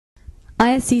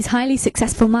ISC's highly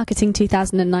successful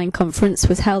Marketing2009 Conference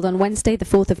was held on Wednesday the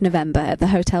 4th of November at the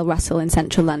Hotel Russell in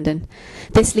central London.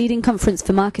 This leading conference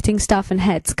for marketing staff and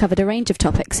heads covered a range of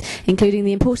topics, including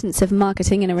the importance of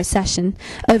marketing in a recession,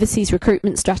 overseas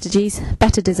recruitment strategies,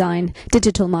 better design,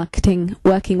 digital marketing,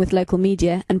 working with local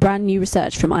media, and brand new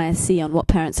research from ISC on what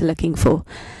parents are looking for.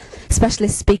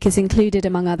 Specialist speakers included,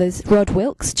 among others, Rod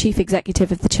Wilkes, Chief Executive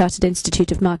of the Chartered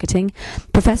Institute of Marketing,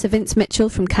 Professor Vince Mitchell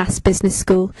from Cass Business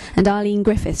School, and Arlene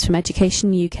Griffiths from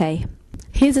Education UK.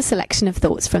 Here's a selection of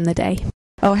thoughts from the day.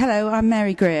 Oh, hello, I'm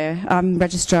Mary Greer. I'm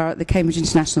Registrar at the Cambridge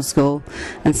International School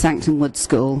and Sancton Wood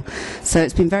School. So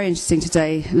it's been very interesting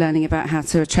today learning about how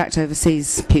to attract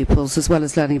overseas pupils as well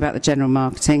as learning about the general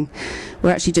marketing.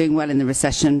 We're actually doing well in the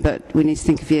recession, but we need to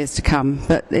think of years to come.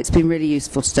 But it's been really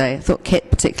useful today. I thought Kit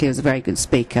particularly was a very good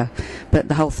speaker, but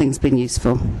the whole thing's been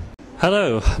useful.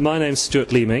 Hello, my name's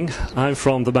Stuart Leeming. I'm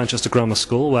from the Manchester Grammar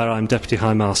School, where I'm Deputy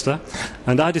High Master,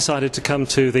 and I decided to come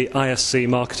to the ISC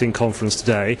Marketing Conference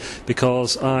today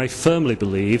because I firmly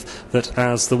believe that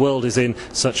as the world is in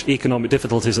such economic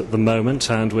difficulties at the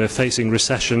moment and we're facing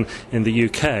recession in the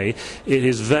UK, it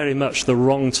is very much the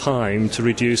wrong time to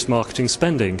reduce marketing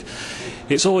spending.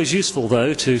 It's always useful,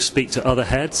 though, to speak to other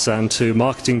heads and to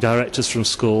marketing directors from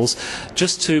schools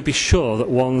just to be sure that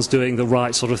one's doing the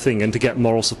right sort of thing and to get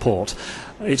moral support.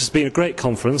 It's been a great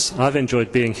conference. I've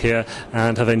enjoyed being here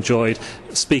and have enjoyed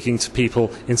speaking to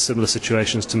people in similar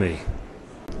situations to me.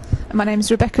 My name is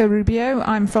Rebecca Rubio.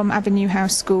 I'm from Avenue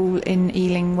House School in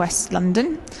Ealing, West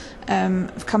London.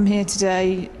 I've come here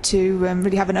today to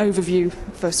really have an overview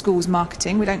for schools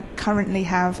marketing. We don't currently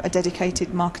have a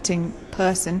dedicated marketing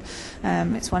person.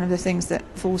 It's one of the things that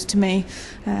falls to me,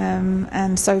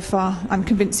 and so far I'm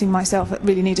convincing myself that I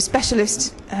really need a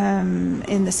specialist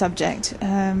in the subject.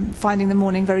 Finding the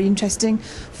morning very interesting,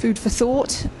 food for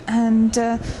thought, and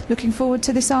looking forward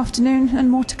to this afternoon and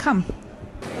more to come.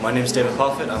 My name is David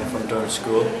Parfitt. I'm from Durham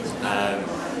School.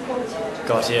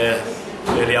 Got here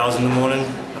early hours in the morning,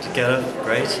 had to get up,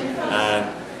 great.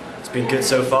 It's been good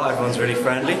so far, everyone's really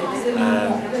friendly.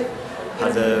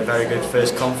 Had a very good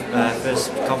first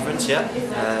conference, yeah.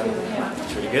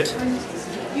 It's really good.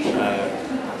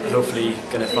 Hopefully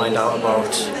going to find out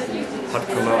about how to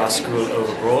promote our school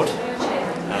over abroad.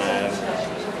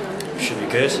 Should be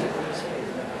good.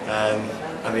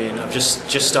 I mean, I've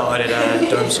just started at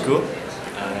Durham School.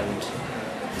 And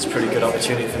it's a pretty good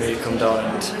opportunity for me to come down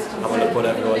and have a look what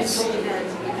everyone's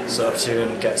sort up to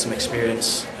and get some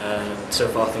experience. So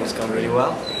far I think it's gone really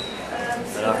well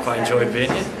and I've quite enjoyed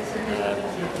being here.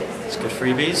 It's good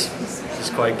freebies,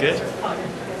 it's quite good.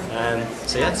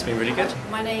 So yeah, it's been really good.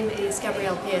 My name is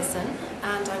Gabrielle Pearson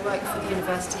and I work for the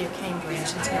University of Cambridge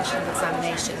International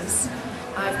Examinations.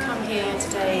 I've come here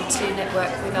today to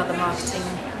network with other marketing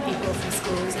people from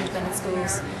schools, independent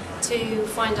schools, to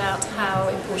find out how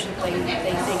important they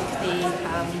think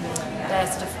their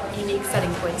sort of unique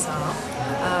selling points are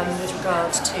with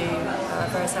regard to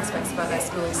various aspects about their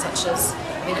schools, such as,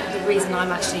 I mean, the reason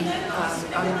I'm actually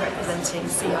I'm representing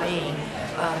CIE,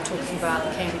 talking about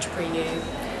the Cambridge Pre-U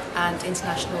and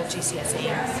International GCSE.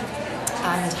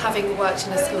 And having worked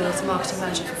in a school as a marketing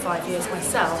manager for 5 years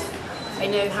myself, I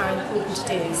know how important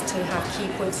it is to have key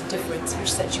points of difference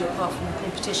which sets you apart from the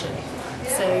competition.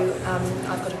 So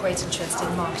I've got a great interest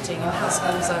in marketing and how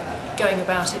schools are going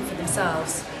about it for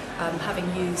themselves, having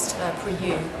used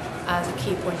Pre-U as a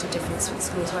key point of difference for the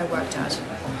schools I worked at.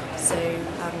 So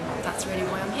that's really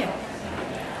why I'm here.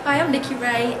 Hi, I'm Nikki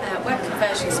Ray, web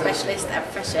conversion specialist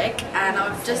at Freshegg, and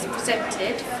I've just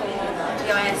presented for the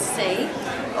ISC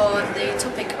on the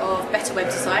topic of better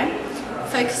web design,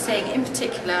 focusing in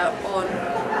particular on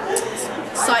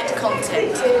site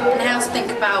content and how to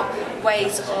think about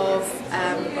ways of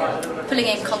pulling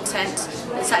in content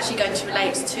that's actually going to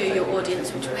relate to your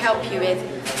audience, which will help you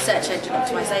with search engine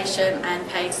optimization and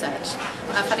paid search.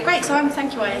 I've had a great time,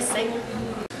 thank you ISC.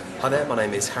 Hi there, my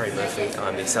name is Harry Murphy.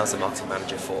 I'm the Sales and Marketing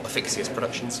Manager for Afixius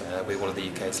Productions. We're one of the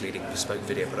UK's leading bespoke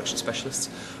video production specialists.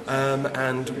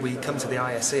 And we come to the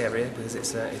ISC area because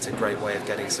it's a great way of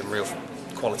getting some real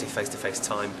quality face-to-face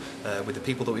time with the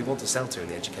people that we want to sell to in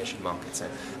the education market. So,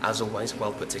 as always,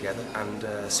 well put together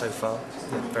and so far,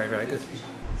 yeah, very, very good.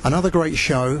 Another great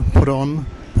show put on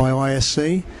by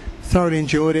ISC. Thoroughly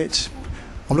enjoyed it.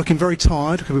 I'm looking very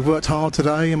tired because we've worked hard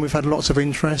today and we've had lots of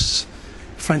interests.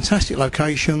 Fantastic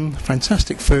location,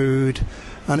 fantastic food,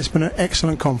 and it's been an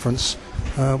excellent conference.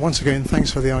 Once again,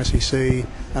 thanks for the ICC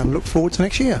and look forward to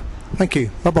next year. Thank you.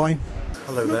 Bye-bye.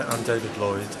 Hello there, I'm David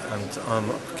Lloyd and I'm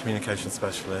a communication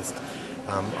specialist.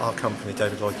 Our company,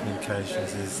 David Lloyd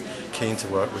Communications, is keen to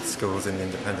work with schools in the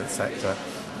independent sector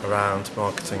around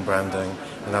marketing, branding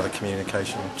and other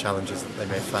communication challenges that they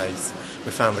may face.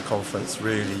 We found the conference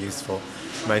really useful,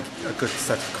 made a good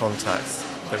set of contacts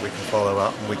that we can follow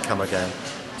up and we come again.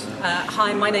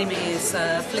 Hi, my name is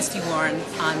Felicity Warren.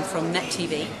 I'm from Net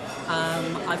TV.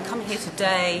 I've come here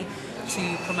today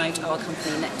to promote our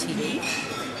company Net TV.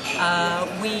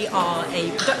 We are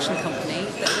a production company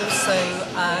that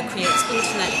also creates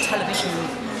internet television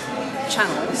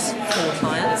channels for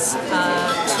clients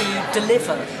to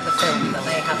deliver the film that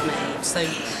they have made so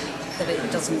that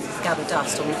it doesn't gather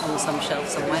dust on some shelf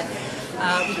somewhere.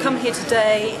 We've come here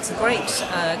today. It's a great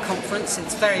conference.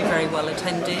 It's very, very well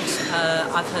attended.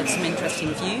 I've heard some interesting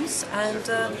views and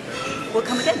we'll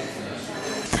come again.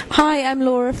 Hi, I'm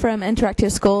Laura from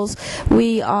Interactive Schools.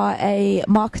 We are a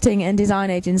marketing and design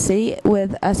agency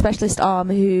with a specialist arm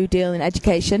who deal in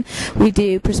education. We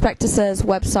do prospectuses,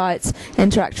 websites,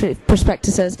 interactive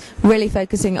prospectuses, really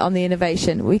focusing on the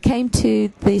innovation. We came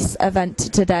to this event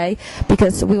today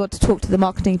because we want to talk to the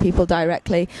marketing people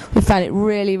directly. We found it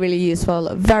really, really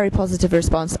useful, very positive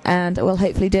response, and we'll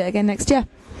hopefully do it again next year.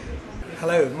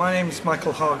 Hello, my name is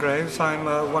Michael Hargraves. I'm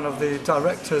one of the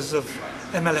directors of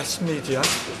MLS Media.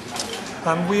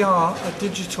 We are a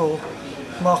digital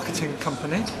marketing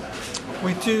company.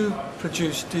 We do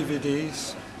produce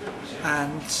DVDs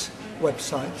and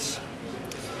websites.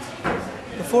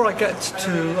 Before I get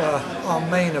to our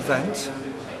main event,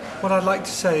 what I'd like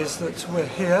to say is that we're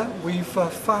here. We've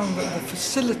found that the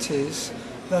facilities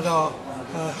that are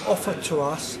offered to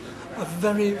us are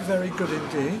very, very good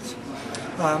indeed.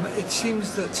 It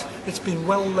seems that it's been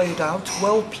well laid out,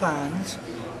 well planned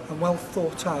and well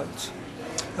thought out.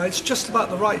 It's just about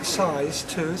the right size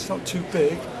too, it's not too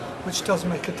big, which does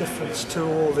make a difference to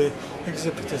all the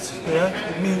exhibitors here.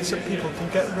 It means that people can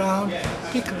get round,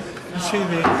 people can see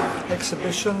the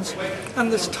exhibitions,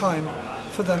 and there's time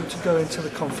for them to go into the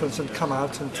conference and come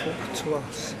out and talk to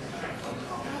us.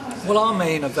 Well, our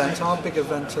main event, our big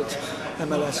event at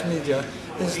MLS Media,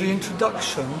 is the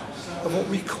introduction of what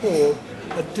we call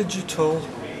a digital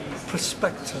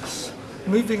prospectus,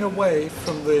 moving away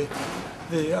from the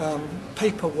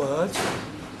paper word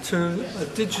to a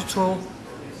digital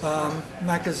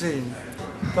magazine.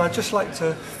 But I'd just like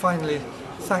to finally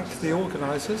thank the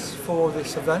organisers for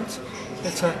this event.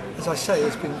 It's as I say,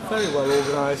 it's been very well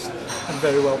organised and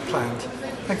very well planned.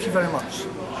 Thank you very much.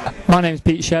 My name is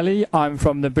Pete Shelley. I'm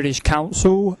from the British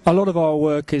Council. A lot of our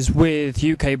work is with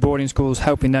UK boarding schools,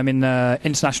 helping them in their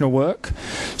international work.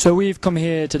 So we've come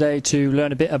here today to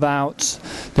learn a bit about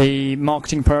the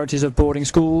marketing priorities of boarding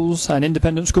schools and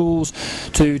independent schools,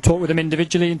 to talk with them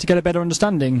individually and to get a better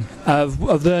understanding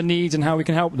of their needs and how we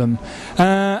can help them.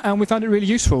 And we found it really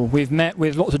useful. We've met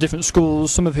with lots of different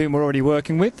schools, some of whom we're already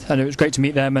working with, and it was great to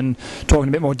meet them and talk in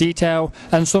a bit more detail,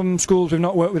 and some schools we've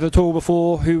not worked with at all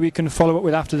before who we can follow up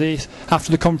with after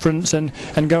the conference and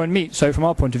go and meet. So from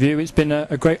our point of view, it's been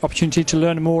a great opportunity to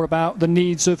learn more about the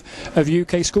needs of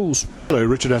UK schools. Hello,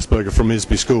 Richard Esberger from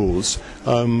ISB Schools.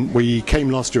 We came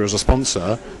last year as a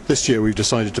sponsor. This year we've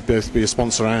decided to both be a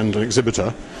sponsor and an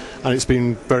exhibitor, and it's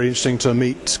been very interesting to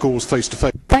meet schools face to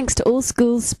face. Thanks to all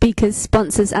schools, speakers,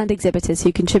 sponsors and exhibitors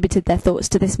who contributed their thoughts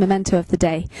to this memento of the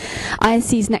day.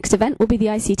 ISC's next event will be the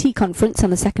ICT conference on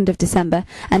the 2nd of December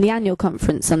and the annual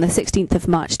conference on the 16th of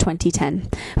March 2010.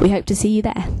 We hope to see you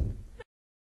there.